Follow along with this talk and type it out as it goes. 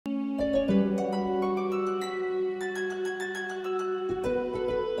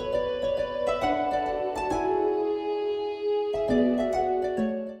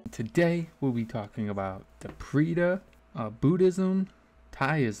Today we'll be talking about the Preta. Buddhism,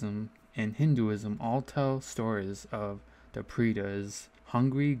 Taoism, and Hinduism all tell stories of the Pretas,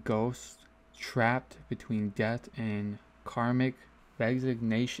 hungry ghosts trapped between death and karmic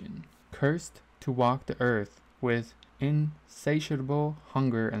resignation, cursed to walk the earth with insatiable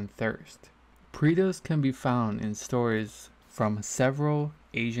hunger and thirst. Pretas can be found in stories from several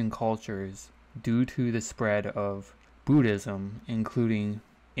Asian cultures due to the spread of Buddhism, including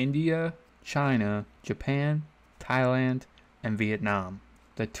India, China, Japan, Thailand, and Vietnam.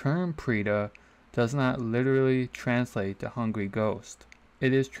 The term Preta does not literally translate to hungry ghost.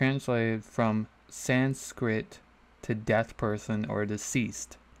 It is translated from Sanskrit to death person or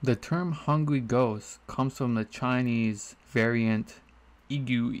deceased. The term hungry ghost comes from the Chinese variant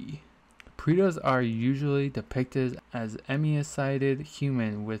igui. Pretas are usually depicted as emaciated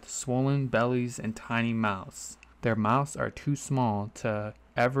human with swollen bellies and tiny mouths. Their mouths are too small to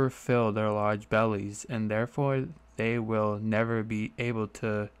ever fill their large bellies, and therefore they will never be able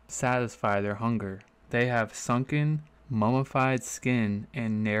to satisfy their hunger. They have sunken, mummified skin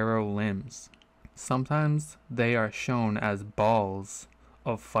and narrow limbs. Sometimes they are shown as balls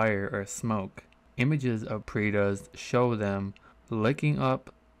of fire or smoke. Images of Pretas show them licking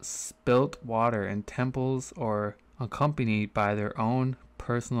up spilt water in temples or accompanied by their own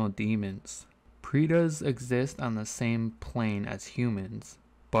personal demons. Pretas exist on the same plane as humans,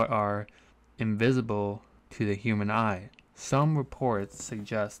 but are invisible to the human eye. Some reports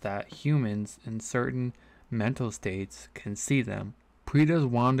suggest that humans in certain mental states can see them. Pretas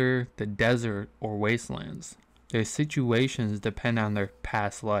wander the desert or wastelands. Their situations depend on their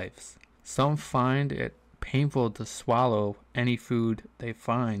past lives. Some find it painful to swallow any food they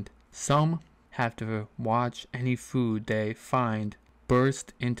find. Some have to watch any food they find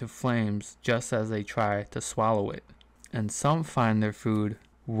burst into flames just as they try to swallow it. And some find their food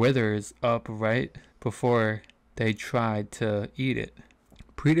withers up right before they try to eat it.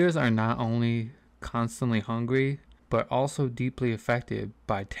 Pretas are not only constantly hungry, but also deeply affected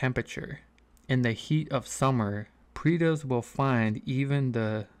by temperature. In the heat of summer, Pretas will find even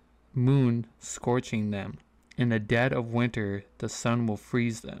the moon scorching them. In the dead of winter, the sun will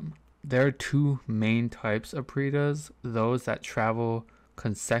freeze them. There are two main types of Pretas, those that travel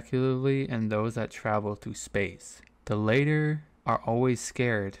consecutively and those that travel through space. The latter are always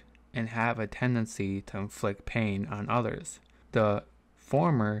scared and have a tendency to inflict pain on others. The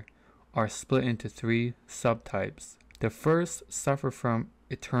former are split into three subtypes. The first suffer from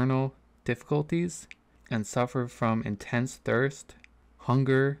eternal difficulties and suffer from intense thirst,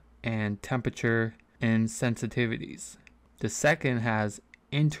 hunger, and temperature insensitivities. The second has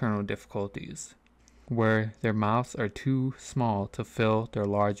internal difficulties, where their mouths are too small to fill their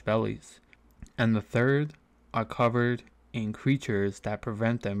large bellies. And the third are covered in creatures that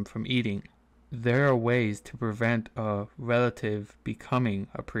prevent them from eating. There are ways to prevent a relative becoming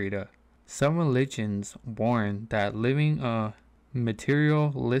a Preta. Some religions warn that living a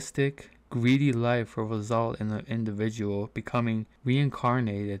materialistic, greedy life will result in the individual becoming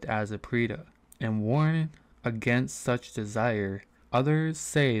reincarnated as a Preta, and warn against such desire. Others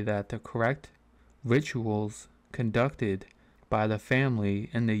say that the correct rituals conducted by the family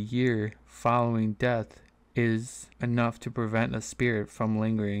in the year following death is enough to prevent a spirit from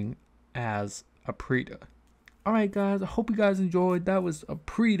lingering as a Preta. Alright guys, I hope you guys enjoyed. That was a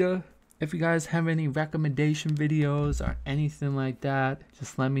Preta. If you guys have any recommendation videos or anything like that,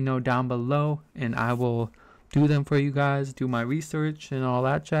 just let me know down below and I will do them for you guys, do my research and all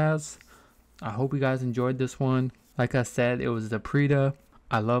that jazz. I hope you guys enjoyed this one. Like I said, it was the Preta.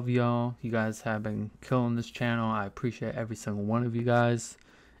 I love y'all. You guys have been killing this channel. I appreciate every single one of you guys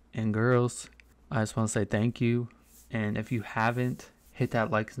and girls. I just want to say thank you. And if you haven't, hit that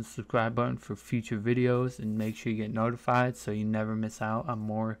like and subscribe button for future videos and make sure you get notified so you never miss out on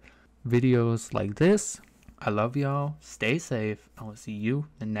more videos like this. I love y'all. Stay safe. I will see you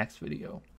in the next video.